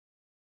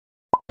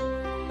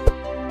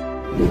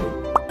Hey,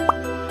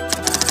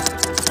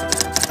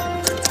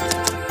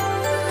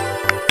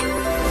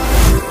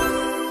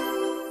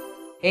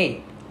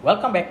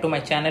 welcome back to my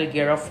channel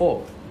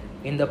Gear4.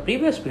 In the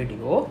previous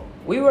video,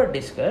 we were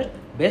discussed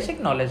basic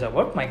knowledge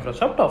about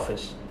Microsoft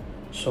Office.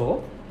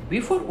 So,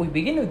 before we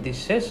begin with this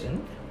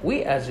session,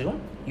 we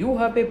assume you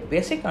have a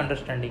basic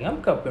understanding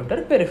of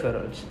computer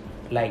peripherals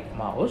like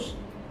mouse,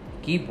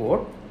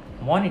 keyboard,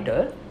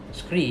 monitor,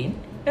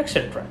 screen,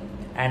 etc.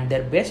 and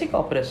their basic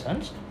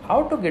operations,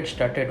 how to get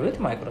started with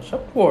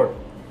Microsoft Word.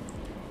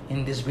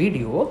 In this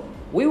video,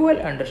 we will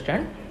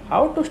understand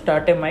how to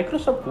start a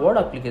Microsoft Word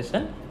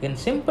application in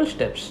simple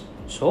steps.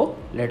 So,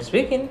 let's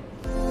begin.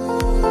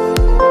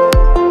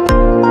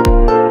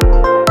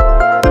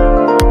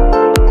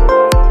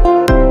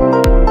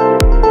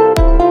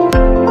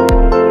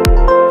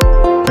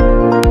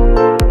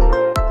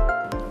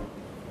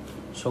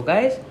 So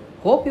guys,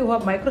 hope you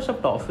have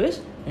Microsoft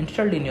Office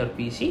installed in your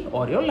PC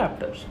or your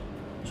laptops.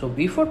 So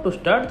before to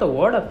start the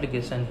Word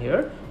application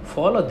here,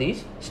 follow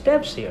these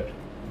steps here.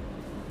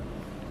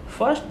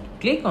 First,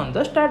 click on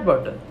the Start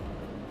button.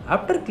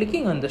 After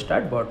clicking on the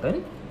Start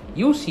button,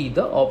 you see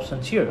the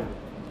options here.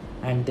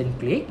 And then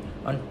click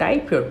on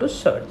Type here to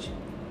search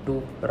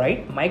to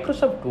write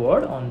Microsoft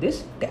Word on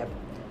this tab.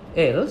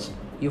 Else,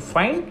 you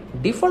find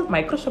default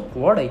Microsoft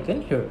Word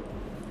icon here.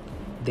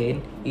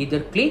 Then either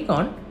click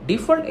on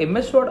default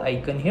MS Word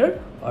icon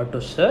here or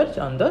to search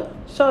on the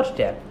Search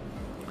tab.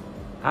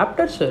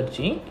 After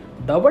searching,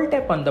 double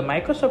tap on the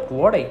Microsoft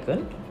Word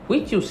icon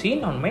which you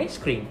seen on my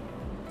screen.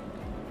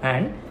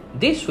 And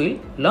this will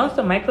launch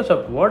the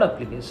Microsoft Word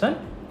application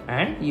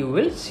and you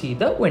will see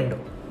the window.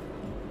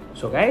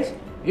 So guys,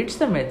 it's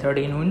the method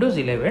in Windows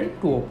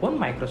 11 to open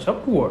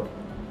Microsoft Word.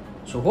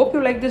 So hope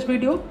you like this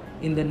video.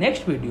 In the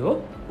next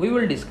video, we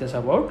will discuss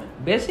about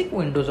basic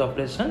Windows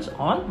operations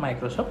on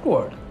Microsoft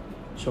Word.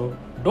 So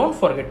don't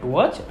forget to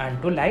watch and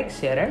to like,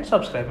 share and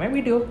subscribe my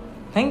video.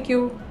 Thank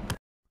you.